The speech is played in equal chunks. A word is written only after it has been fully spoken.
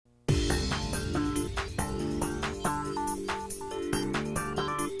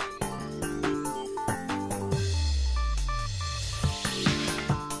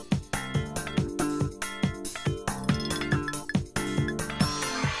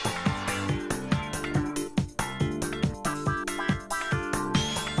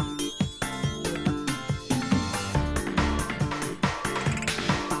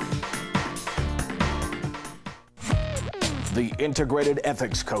the integrated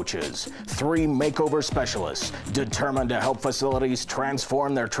ethics coaches, 3 makeover specialists determined to help facilities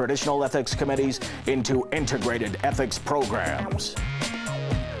transform their traditional ethics committees into integrated ethics programs.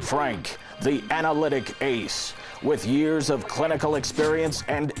 Frank, the analytic ace, with years of clinical experience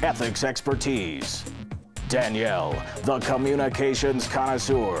and ethics expertise. Danielle, the communications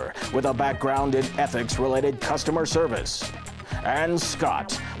connoisseur with a background in ethics-related customer service. And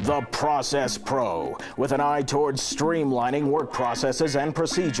Scott, the process pro, with an eye towards streamlining work processes and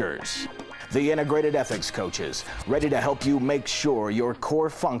procedures. The integrated ethics coaches, ready to help you make sure your core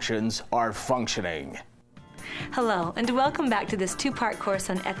functions are functioning. Hello, and welcome back to this 2-part course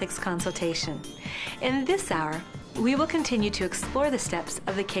on ethics consultation. In this hour, we will continue to explore the steps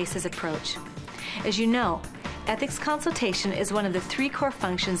of the cases approach. As you know, ethics consultation is one of the 3 core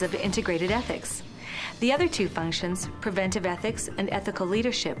functions of integrated ethics. The other 2 functions, preventive ethics and ethical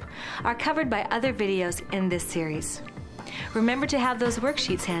leadership, are covered by other videos in this series. Remember to have those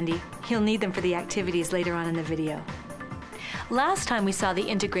worksheets handy. You'll need them for the activities later on in the video. Last time we saw the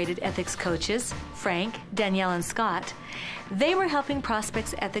integrated ethics coaches, Frank, Danielle, and Scott. They were helping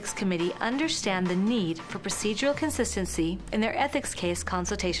Prospects Ethics Committee understand the need for procedural consistency in their ethics case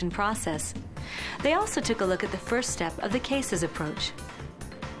consultation process. They also took a look at the first step of the cases approach.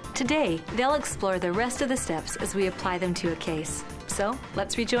 Today, they'll explore the rest of the steps as we apply them to a case. So,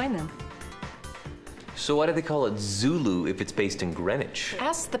 let's rejoin them. So why do they call it Zulu if it's based in Greenwich?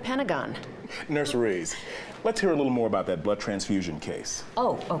 Ask the Pentagon. Nurse Rees, let's hear a little more about that blood transfusion case.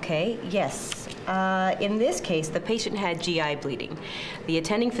 Oh, okay, yes. In this case, the patient had GI bleeding. The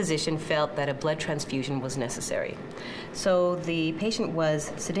attending physician felt that a blood transfusion was necessary. So the patient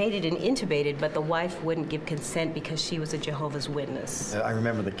was sedated and intubated, but the wife wouldn't give consent because she was a Jehovah's Witness. I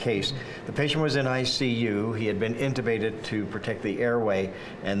remember the case. The patient was in ICU. He had been intubated to protect the airway,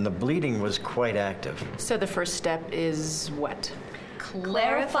 and the bleeding was quite active. So the first step is what?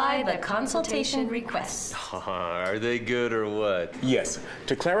 Clarify the consultation request. Are they good or what? Yes.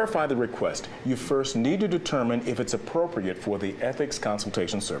 To clarify the request, you first need to determine if it's appropriate for the ethics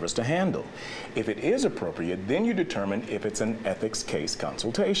consultation service to handle. If it is appropriate, then you determine if it's an ethics case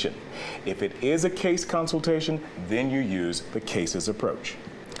consultation. If it is a case consultation, then you use the cases approach.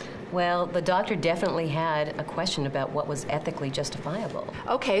 Well, the doctor definitely had a question about what was ethically justifiable.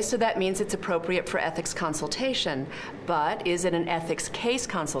 Okay, so that means it's appropriate for ethics consultation, but is it an ethics case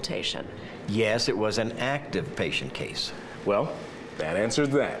consultation? Yes, it was an active patient case. Well, that answers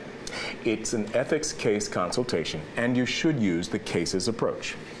that. It's an ethics case consultation, and you should use the cases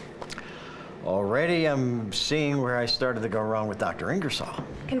approach. Already I'm seeing where I started to go wrong with Dr. Ingersoll.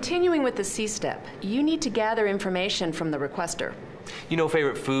 Continuing with the C step, you need to gather information from the requester. You know,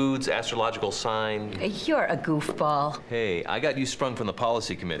 favorite foods, astrological sign. You're a goofball. Hey, I got you sprung from the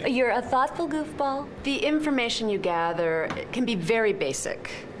policy committee. You're a thoughtful goofball. The information you gather can be very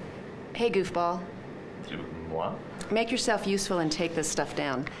basic. Hey, goofball. What? Make yourself useful and take this stuff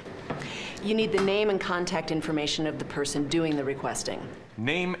down. You need the name and contact information of the person doing the requesting.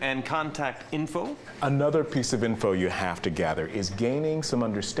 Name and contact info? Another piece of info you have to gather is gaining some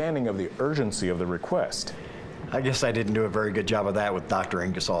understanding of the urgency of the request. I guess I didn't do a very good job of that with Dr.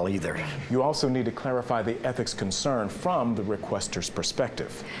 Ingersoll either. You also need to clarify the ethics concern from the requester's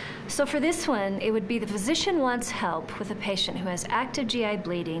perspective. So for this one, it would be the physician wants help with a patient who has active GI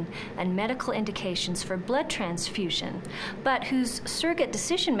bleeding and medical indications for blood transfusion, but whose surrogate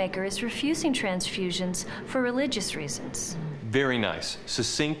decision maker is refusing transfusions for religious reasons. Very nice.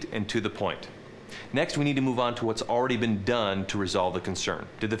 Succinct and to the point. Next, we need to move on to what's already been done to resolve the concern.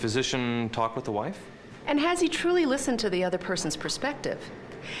 Did the physician talk with the wife? And has he truly listened to the other person's perspective?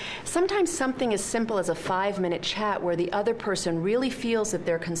 Sometimes something as simple as a 5-minute chat where the other person really feels that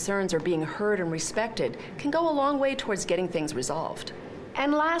their concerns are being heard and respected can go a long way towards getting things resolved.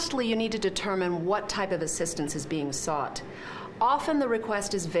 And lastly, you need to determine what type of assistance is being sought. Often the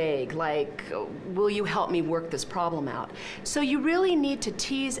request is vague, like, will you help me work this problem out? So you really need to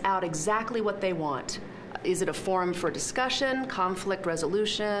tease out exactly what they want. Is it a forum for discussion, conflict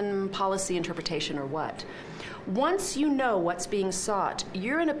resolution, policy interpretation, or what? Once you know what's being sought,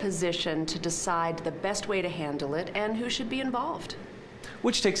 you're in a position to decide the best way to handle it and who should be involved.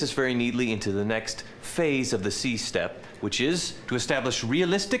 Which takes us very neatly into the next phase of the C step, which is to establish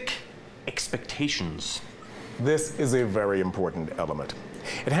realistic expectations. This is a very important element.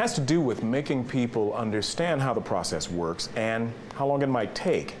 It has to do with making people understand how the process works and how long it might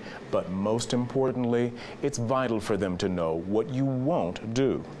take. But most importantly, it's vital for them to know what you won't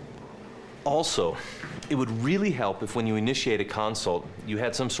do. Also, it would really help if when you initiate a consult, you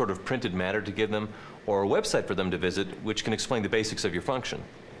had some sort of printed matter to give them or a website for them to visit which can explain the basics of your function.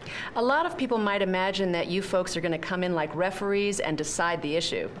 A lot of people might imagine that you folks are going to come in like referees and decide the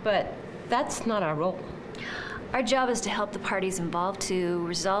issue. But that's not our role. Our job is to help the parties involved to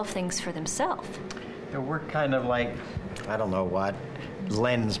resolve things for themselves. We're kind of like, I don't know what,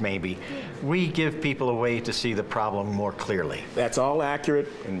 lens maybe. We give people a way to see the problem more clearly. That's all accurate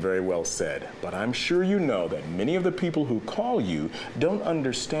and very well said. But I'm sure you know that many of the people who call you don't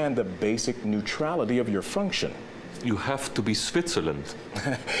understand the basic neutrality of your function. You have to be Switzerland.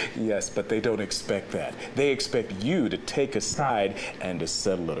 Yes, but they don't expect that. They expect you to take a side and to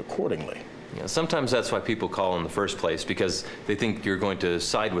settle it accordingly. Yeah, sometimes that's why people call in the first place, because they think you're going to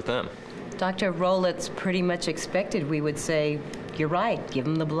side with them. Dr. Rowlett's pretty much expected we would say, you're right, give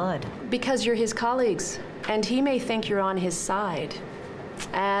him the blood. Because you're his colleagues, and he may think you're on his side.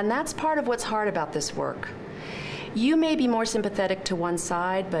 And that's part of what's hard about this work. You may be more sympathetic to one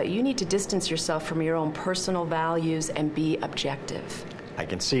side, but you need to distance yourself from your own personal values and be objective. I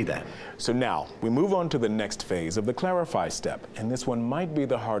can see that. So now, we move on to the next phase of the clarify step, and this one might be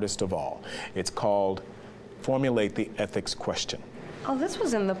the hardest of all. It's called formulate the ethics question. Oh, this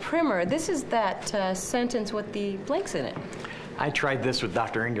was in the primer. This is that sentence with the blanks in it. I tried this with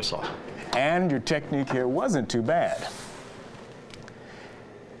Dr. Ingersoll. And your technique here wasn't too bad.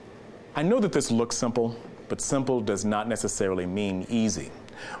 I know that this looks simple, but simple does not necessarily mean easy.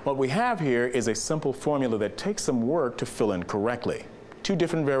 What we have here is a simple formula that takes some work to fill in correctly. Two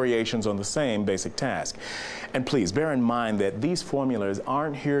different variations on the same basic task. And please bear in mind that these formulas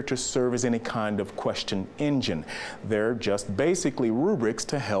aren't here to serve as any kind of question engine. They're just basically rubrics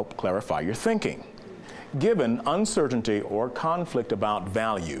to help clarify your thinking. Given uncertainty or conflict about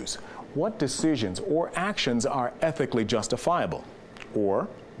values, what decisions or actions are ethically justifiable? Or,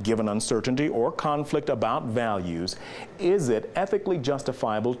 given uncertainty or conflict about values, is it ethically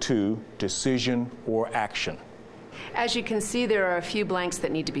justifiable to decision or action? As you can see, there are a few blanks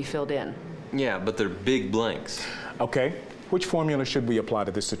that need to be filled in. Yeah, but they're big blanks. Okay, which formula should we apply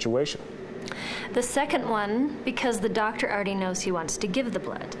to this situation? The second one, because the doctor already knows he wants to give the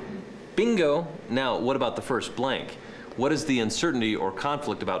blood. Bingo! Now, what about the first blank? What is the uncertainty or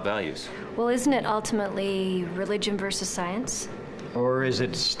conflict about values? Well, isn't it ultimately religion versus science? Or is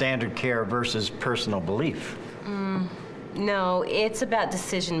it standard care versus personal belief? No, it's about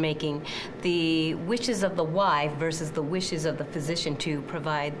decision-making. The wishes of the wife versus the wishes of the physician to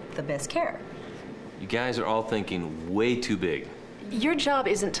provide the best care. You guys are all thinking way too big. Your job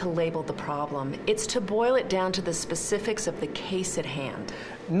isn't to label the problem. It's to boil it down to the specifics of the case at hand.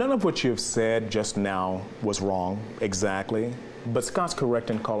 None of what you've said just now was wrong, exactly. But Scott's correct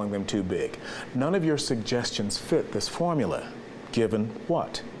in calling them too big. None of your suggestions fit this formula. Given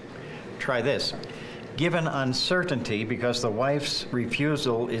what? Try this. Given uncertainty, because the wife's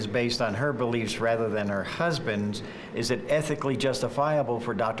refusal is based on her beliefs rather than her husband's, is it ethically justifiable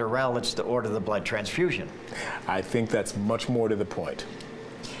for Dr. Rowlett to order the blood transfusion? I think that's much more to the point.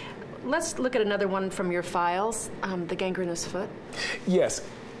 Let's look at another one from your files, the gangrenous foot. Yes.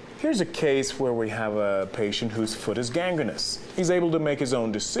 Here's a case where we have a patient whose foot is gangrenous. He's able to make his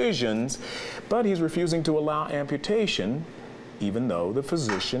own decisions, but he's refusing to allow amputation, even though the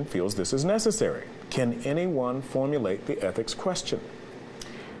physician feels this is necessary. Can anyone formulate the ethics question?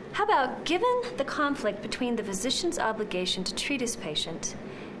 How about, given the conflict between the physician's obligation to treat his patient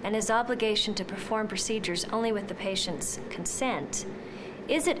and his obligation to perform procedures only with the patient's consent,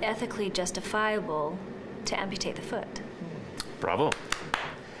 is it ethically justifiable to amputate the foot? Bravo.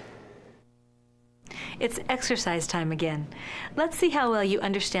 It's exercise time again. Let's see how well you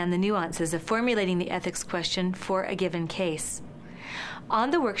understand the nuances of formulating the ethics question for a given case.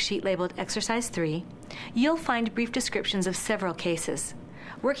 On the worksheet labeled Exercise 3, you'll find brief descriptions of several cases.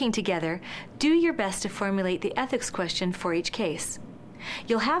 Working together, do your best to formulate the ethics question for each case.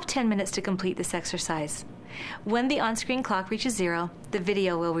 You'll have 10 minutes to complete this exercise. When the on-screen clock reaches 0, the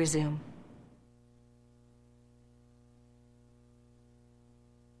video will resume.